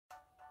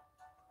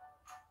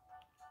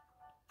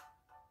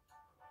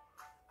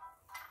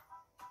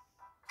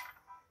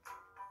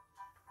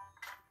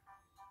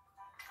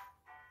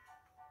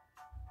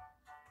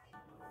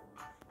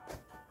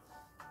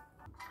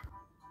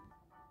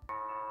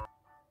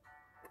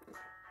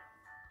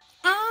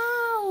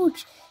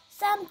Ouch!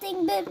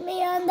 Something bit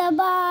me on the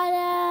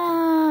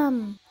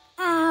bottom.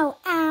 Ow,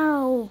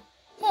 ow.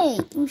 Hey,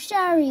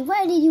 Ushari,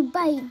 why did you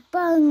bite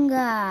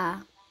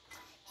Bunga?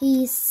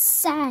 He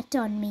sat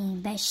on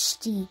me,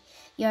 bestie.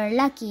 You're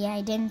lucky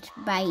I didn't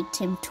bite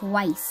him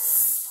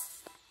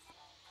twice.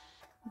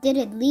 Did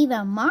it leave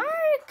a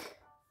mark?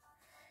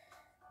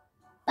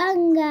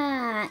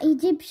 Bunga,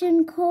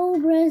 Egyptian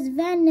cobra's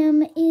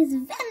venom is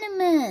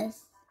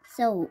venomous.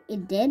 So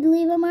it did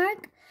leave a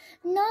mark?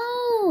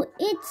 No,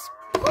 it's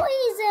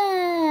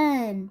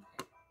poison.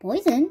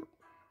 Poison?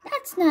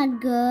 That's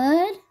not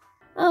good.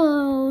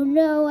 Oh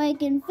no, I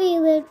can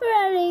feel it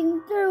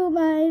running through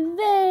my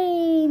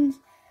veins.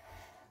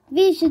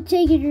 We should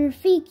take it to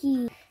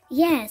Rafiki.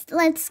 Yes,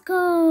 let's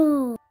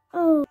go.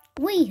 Oh,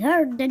 we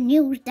heard the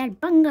news that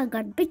Bunga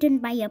got bitten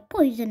by a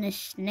poisonous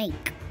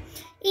snake.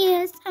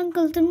 Yes,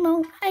 Uncle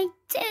Timon, I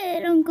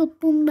did, Uncle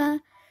Pumbaa.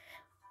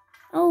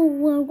 Oh,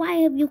 well, why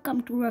have you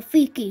come to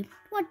Rafiki?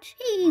 What's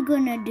he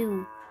gonna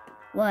do?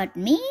 What,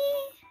 me?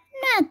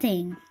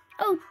 Nothing.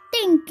 Oh,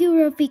 thank you,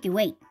 Rafiki.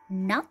 Wait,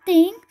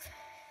 nothing?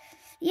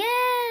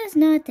 Yes,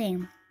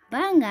 nothing.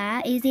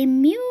 Bunga is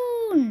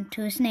immune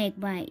to snake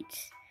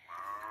bites.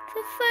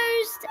 But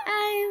first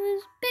I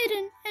was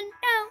bitten and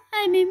now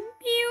I'm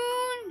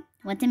immune.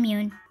 What's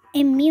immune?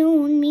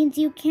 Immune means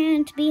you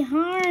can't be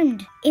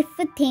harmed if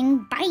a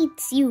thing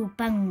bites you,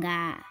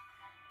 Bunga.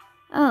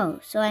 Oh,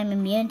 so I'm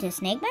immune to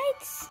snake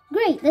bites?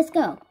 Great, let's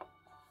go.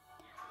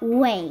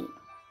 Wait,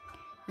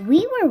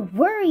 we were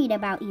worried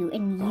about you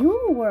and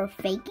you were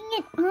faking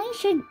it. I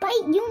should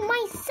bite you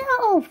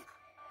myself.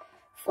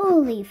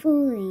 Fooly.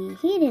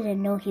 He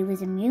didn't know he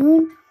was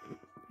immune.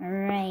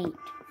 Alright,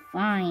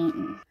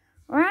 fine.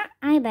 Well,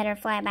 I better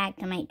fly back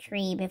to my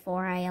tree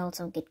before I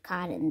also get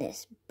caught in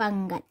this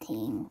Bunga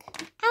thing.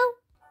 Ow!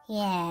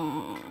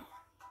 Yeah.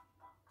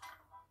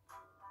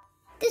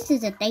 This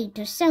is a day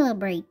to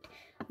celebrate.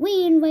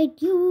 We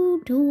invite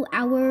you to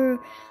our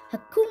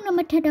Hakuna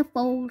Matata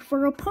Falls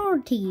for a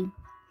party.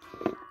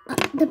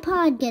 The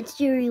pod gets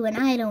jury when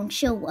I don't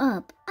show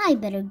up. I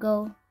better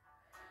go.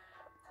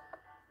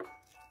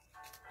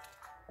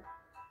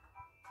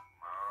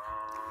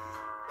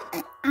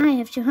 I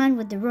have to hunt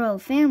with the royal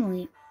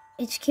family.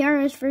 It's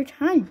Kiara's first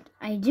hunt.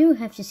 I do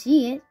have to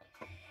see it.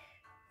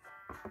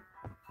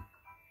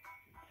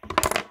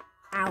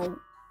 Ow.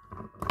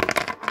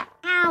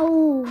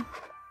 Ow!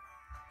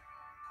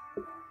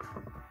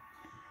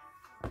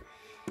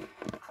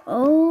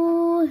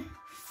 Oh,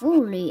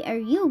 Fooly, are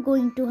you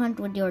going to hunt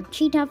with your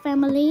cheetah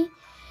family?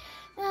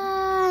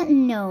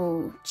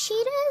 No.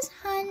 Cheetahs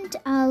hunt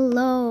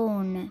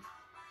alone.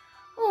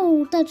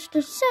 Oh, that's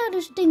the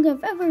saddest thing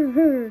I've ever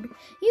heard.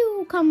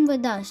 You come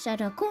with us at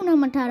Hakuna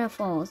Matata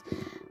Falls.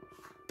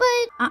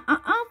 But,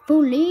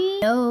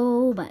 Fooly.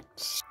 No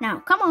buts. Now,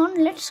 come on,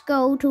 let's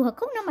go to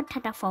Hakuna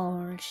Matata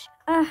Falls.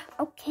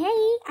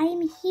 Okay,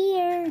 I'm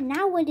here.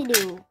 Now what to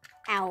do?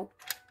 Ow.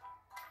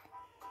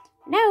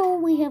 Now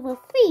we have a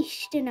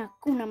feast in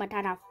Hakuna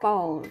Matata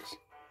Falls.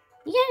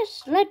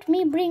 Yes, let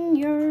me bring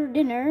your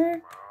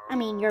dinner.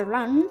 Your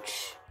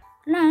lunch.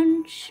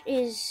 Lunch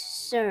is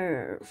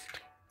served.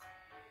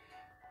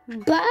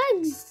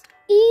 Bugs?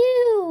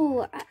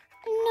 Ew!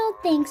 No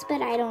thanks,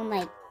 but I don't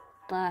like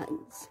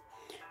bugs.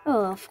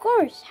 Oh, of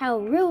course, how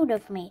rude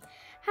of me.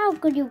 How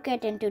could you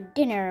get into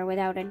dinner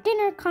without a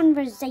dinner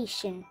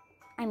conversation?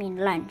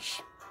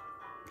 Lunch.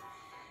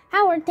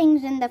 How are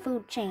things in the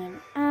food chain?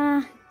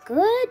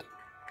 Good?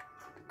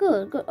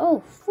 Good.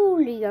 Oh,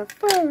 Fooly, your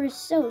fur is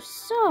so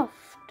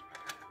soft.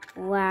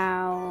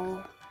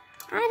 Wow.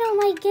 I don't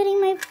like getting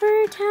my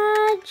fur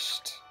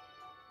touched.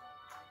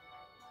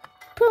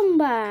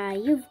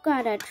 Pumbaa, you've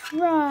gotta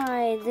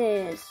try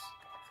this.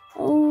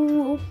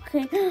 Oh,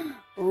 okay.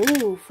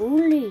 Oh,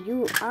 Fooly,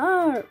 you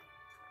are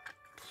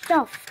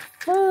soft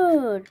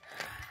fur.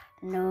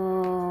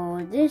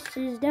 No, this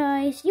is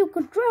nice. You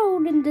could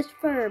drown in this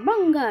fur.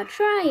 Bunga,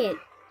 try it.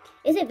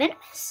 Is it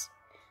venomous?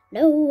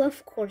 No,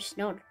 of course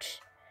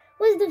not.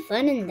 What's the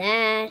fun in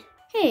that?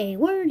 Hey,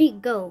 where'd he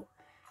go?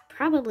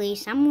 Probably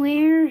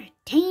somewhere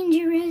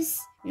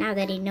dangerous. Now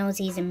that he knows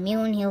he's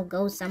immune, he'll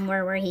go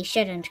somewhere where he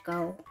shouldn't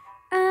go.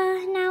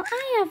 Now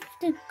I have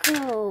to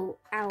go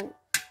out.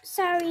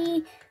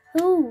 Sorry,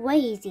 who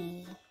was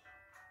he?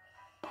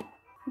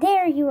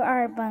 There you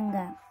are,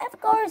 Bunga. Of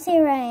course,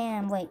 here I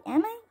am. Wait,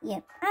 am I?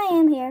 Yep, I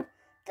am here.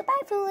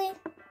 Goodbye, Fooly.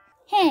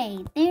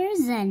 Hey,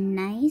 there's a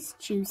nice,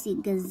 juicy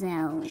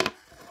gazelle.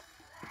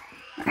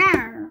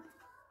 Rawr.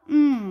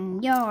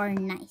 You're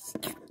nice.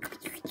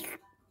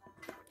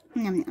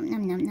 Nom, nom,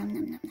 nom, nom, nom,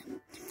 nom, nom,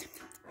 nom.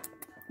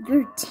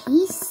 You're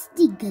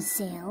tasty,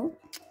 gazelle.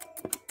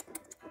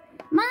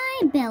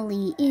 My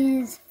belly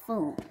is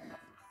full.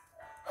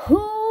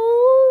 Who-wazy!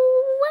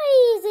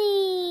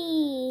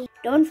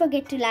 Don't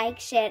forget to like,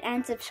 share,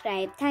 and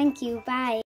subscribe. Thank you. Bye.